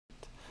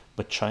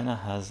but China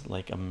has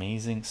like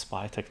amazing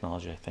spy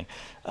technology, I think.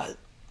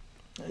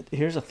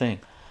 Here's the thing,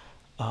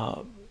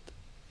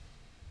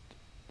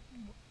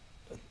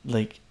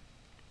 like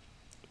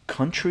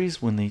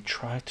countries, when they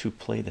try to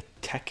play the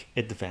tech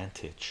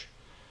advantage,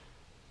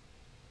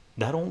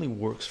 that only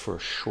works for a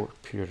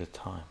short period of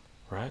time,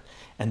 right?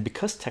 And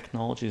because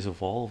technology is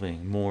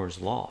evolving, Moore's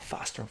law,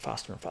 faster and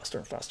faster and faster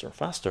and faster and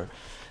faster,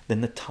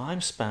 then the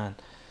time span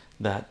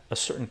that a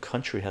certain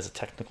country has a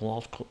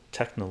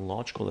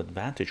technological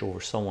advantage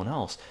over someone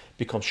else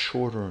becomes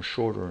shorter and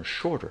shorter and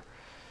shorter.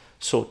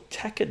 So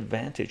tech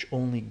advantage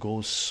only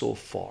goes so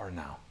far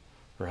now,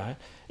 right?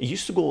 It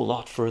used to go a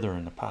lot further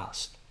in the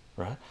past,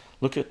 right?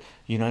 Look at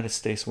United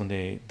States when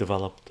they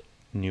developed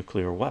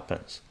nuclear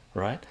weapons,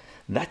 right?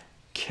 That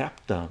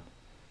kept them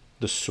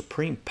the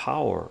supreme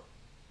power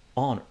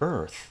on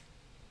earth,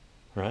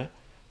 right,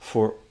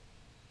 for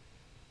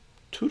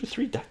 2 to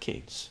 3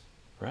 decades,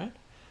 right?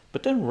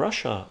 But then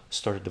Russia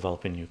started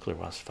developing nuclear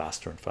weapons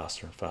faster and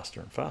faster and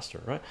faster and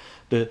faster, right?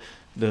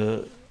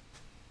 The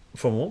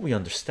From what we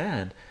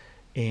understand,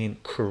 in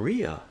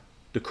Korea,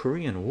 the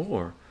Korean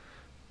War,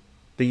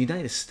 the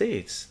United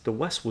States, the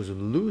West was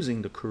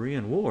losing the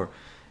Korean War,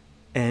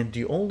 and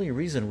the only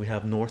reason we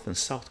have North and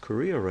South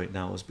Korea right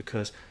now is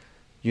because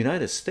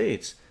United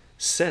States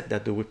said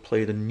that they would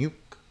play the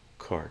nuke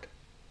card,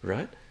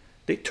 right?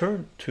 They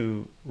turned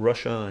to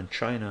Russia and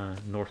China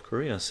and North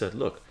Korea and said,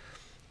 look,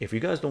 if you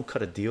guys don't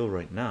cut a deal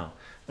right now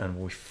and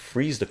we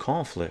freeze the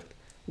conflict,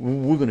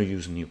 we're going to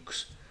use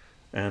nukes.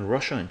 And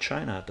Russia and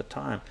China at the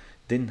time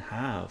didn't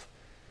have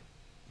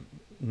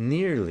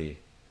nearly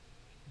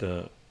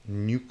the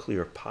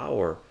nuclear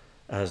power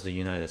as the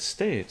United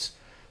States,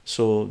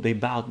 so they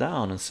bowed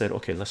down and said,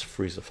 okay, let's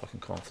freeze the fucking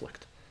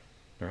conflict.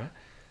 All right,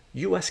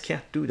 US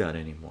can't do that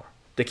anymore.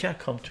 They can't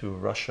come to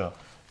Russia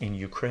in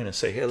Ukraine and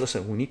say, hey,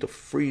 listen, we need to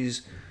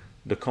freeze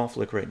the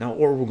conflict right now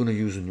or we're going to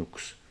use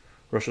nukes.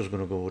 Russia's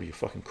going to go, what are you,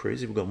 fucking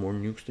crazy? We got more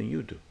nukes than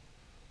you do,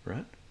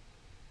 right?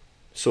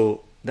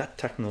 So that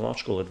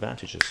technological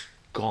advantage is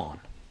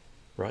gone,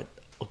 right?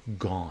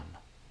 Gone,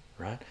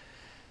 right?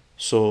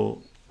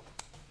 So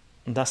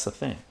that's the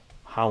thing.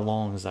 How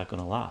long is that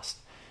going to last?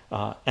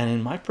 And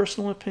in my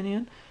personal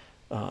opinion,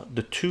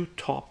 the two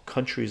top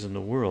countries in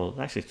the world,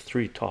 actually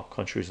three top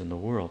countries in the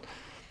world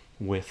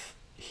with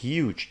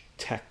huge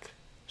tech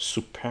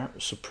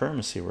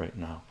supremacy right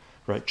now,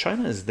 right?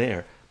 China is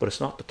there, but it's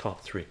not the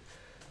top three.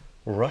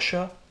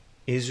 Russia,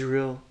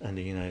 Israel, and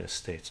the United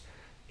States.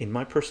 In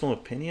my personal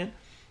opinion,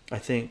 I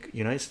think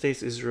United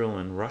States, Israel,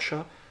 and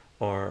Russia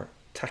are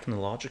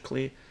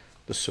technologically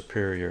the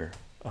superior,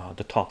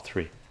 the top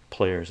three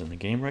players in the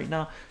game right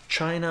now.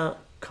 China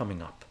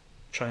coming up.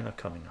 China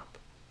coming up.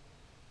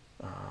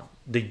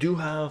 They do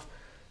have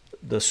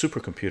the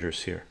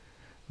supercomputers here,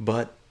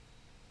 but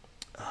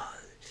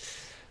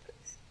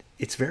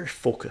it's very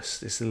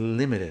focused. It's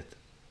limited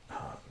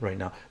right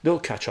now. They'll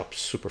catch up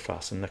super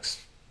fast in the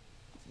next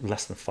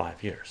less than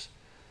 5 years.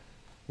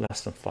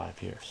 Less than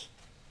 5 years.